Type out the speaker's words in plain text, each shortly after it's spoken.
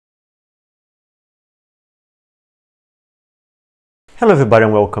Hello everybody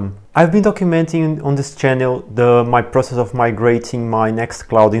and welcome. I've been documenting on this channel my process of migrating my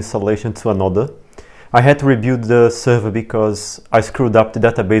Nextcloud installation to another. I had to rebuild the server because I screwed up the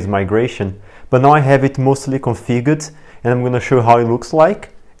database migration, but now I have it mostly configured and I'm going to show you how it looks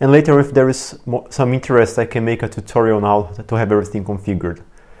like, and later if there is some interest I can make a tutorial on how to have everything configured.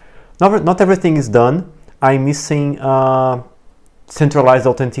 Not everything is done. I'm missing centralized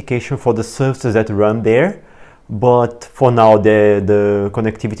authentication for the services that run there. But for now the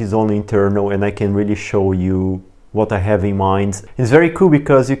connectivity is only internal and I can really show you what I have in mind. It's very cool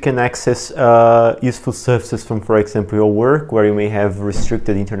because you can access useful services from, for example, your work where you may have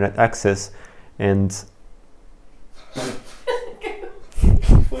restricted internet access and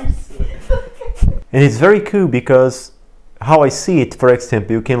it's very cool because how I see it, for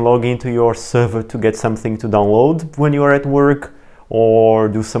example, you can log into your server to get something to download when you are at work, or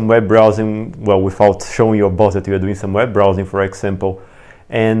do some web browsing, well, without showing your boss that you are doing some web browsing, for example,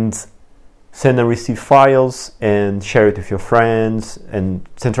 and send and receive files and share it with your friends and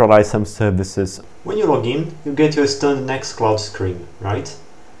centralize some services. When you log in, you get your standard Nextcloud screen, right?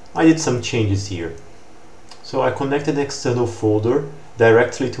 I did some changes here. So I connected an external folder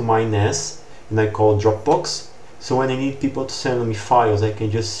directly to my NAS and I call Dropbox. So when I need people to send me files, I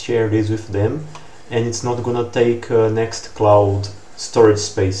can just share this with them and it's not gonna take Nextcloud storage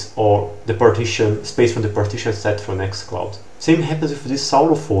space or the partition space from the partition set for Nextcloud. Same happens with this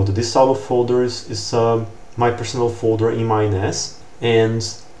solo folder. This solo folder is my personal folder in my NAS and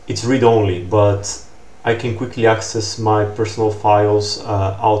it's read-only, but I can quickly access my personal files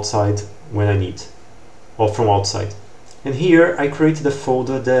outside when I need, or from outside. And here I created a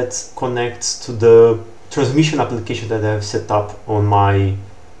folder that connects to the transmission application that I have set up on my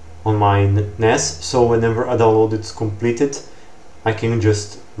NAS, so whenever a download is completed I can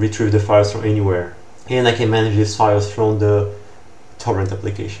just retrieve the files from anywhere and I can manage these files from the torrent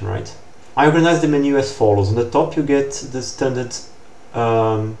application, right? I organize the menu as follows. On the top you get the standard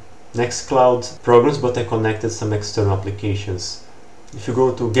Nextcloud programs, but I connected some external applications. If you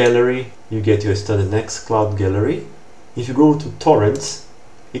go to gallery, you get your standard Nextcloud gallery. If you go to torrents,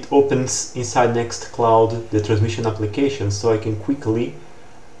 it opens inside Nextcloud the transmission application, so I can quickly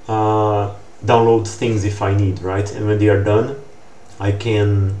download things if I need, right? And when they are done, I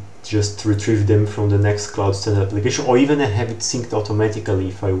can just retrieve them from the Nextcloud standard application, or even have it synced automatically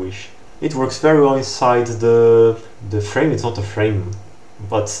if I wish. It works very well inside the frame. It's not a frame,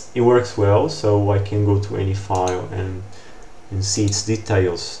 but it works well, so I can go to any file and see its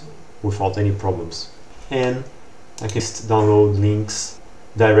details without any problems. And I can just download links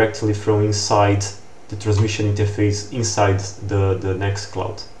directly from inside the transmission interface inside the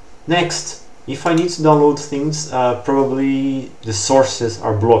Nextcloud. Next, if I need to download things, probably the sources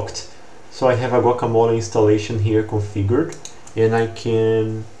are blocked. So I have a Guacamole installation here configured and I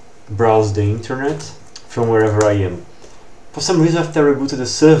can browse the internet from wherever I am. For some reason, after I rebooted the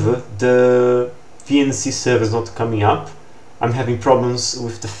server, the VNC server is not coming up. I'm having problems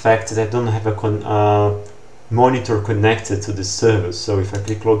with the fact that I don't have a monitor connected to the server. So if I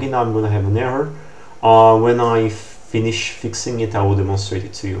click login, I'm going to have an error. When I finish fixing it, I will demonstrate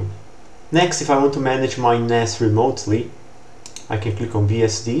it to you. Next, if I want to manage my NAS remotely, I can click on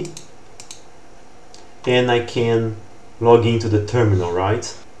BSD and I can log into the terminal, right?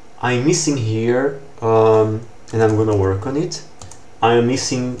 I'm missing here, and I'm gonna work on it, I am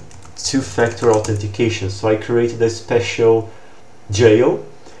missing two-factor authentication, so I created a special jail,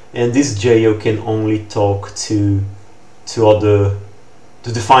 and this jail can only talk to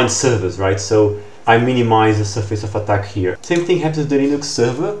defined servers, right? So I minimize the surface of attack here. Same thing happens with the Linux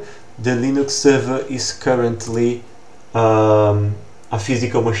server. The Linux server is currently a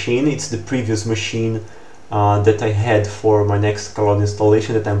physical machine. It's the previous machine that I had for my Nextcloud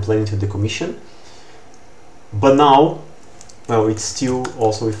installation that I'm planning to decommission. But now, well, it's still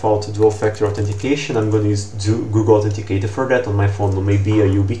also without dual-factor authentication. I'm going to use Google Authenticator for that on my phone, or maybe a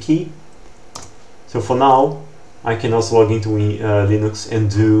YubiKey. So for now, I can also log into Linux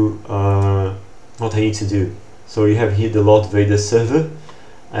and do what I need to do. So you have here the Lord Vader server,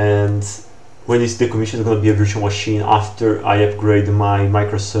 and when it's decommissioned, it's going to be a virtual machine after I upgrade my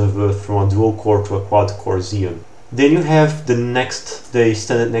MicroServer from a dual-core to a quad-core Xeon. Then you have the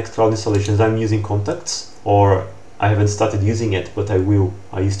standard Nextcloud installations. I'm using Contacts, or I haven't started using it, but I will.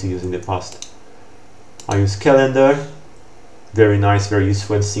 I used to use in the past. I use Calendar, very nice, very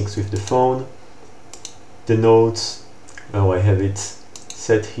useful, and syncs with the phone. The notes, oh, I have it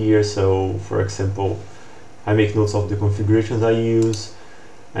set here, so for example, I make notes of the configurations I use,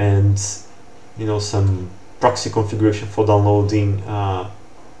 and you know, some proxy configuration for downloading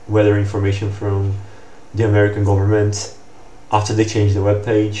weather information from the American government. after they changed the web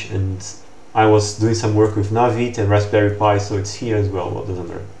page, and I was doing some work with Navit and Raspberry Pi, so it's here as well. Well, doesn't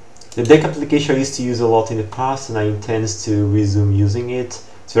matter. The deck application I used to use a lot in the past, and I intend to resume using it.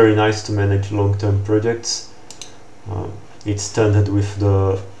 It's very nice to manage long-term projects. It's standard with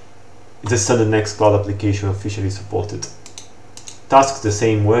it's a standard Nextcloud application officially supported. Tasks the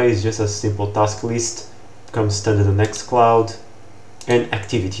same way, it's just a simple task list, becomes standard on Nextcloud. And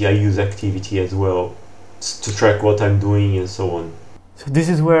activity, I use activity as well to track what I'm doing and so on. So this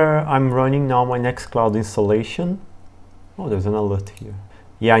is where I'm running now my Nextcloud installation. Oh, there's an alert here.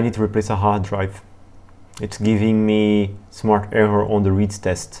 Yeah, I need to replace a hard drive. It's giving me smart error on the reads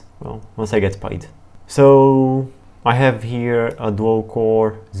test. Well, once I get paid. So I have here a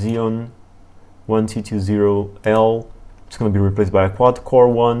dual-core Xeon 15200L. It's going to be replaced by a quad-core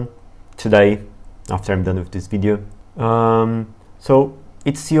one today, after I'm done with this video. So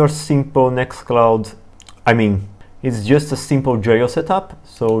it's your simple Nextcloud. I mean, it's just a simple jail setup.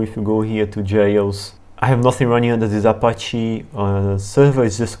 So if you go here to jails, I have nothing running under this Apache server.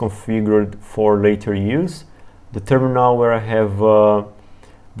 It's just configured for later use. The terminal where I have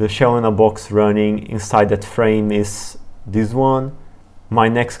the Shellinabox running inside that frame is this one. My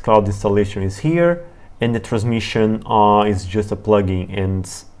Nextcloud installation is here, and the transmission is just a plugin, and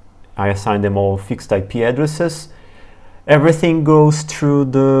I assign them all fixed IP addresses. Everything goes through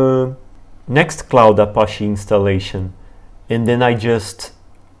the Nextcloud Apache installation, and then I just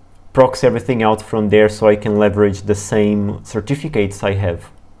proxy everything out from there so I can leverage the same certificates I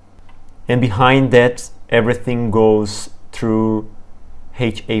have. And behind that, everything goes through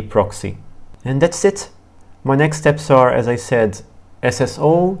HA proxy. And that's it. My next steps are, as I said,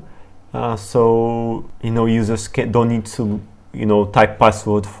 SSO, so users don't need to type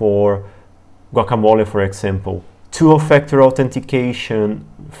password for Guacamole, for example. Two-factor authentication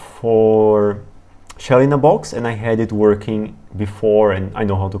for Shellinabox, and I had it working before and I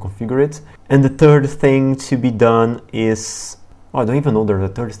know how to configure it. And the third thing to be done is, I don't even know there's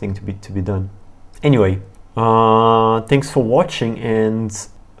a third thing to be done. Anyway, thanks for watching, and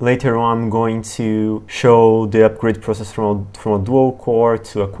later on I'm going to show the upgrade process from a dual core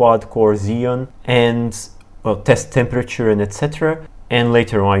to a quad core Xeon, and test temperature and etc. And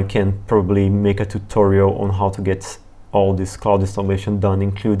later on I can probably make a tutorial on how to get all this cloud installation done,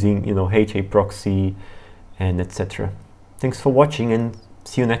 including HA proxy and etc. Thanks for watching, and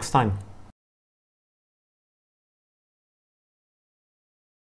see you next time.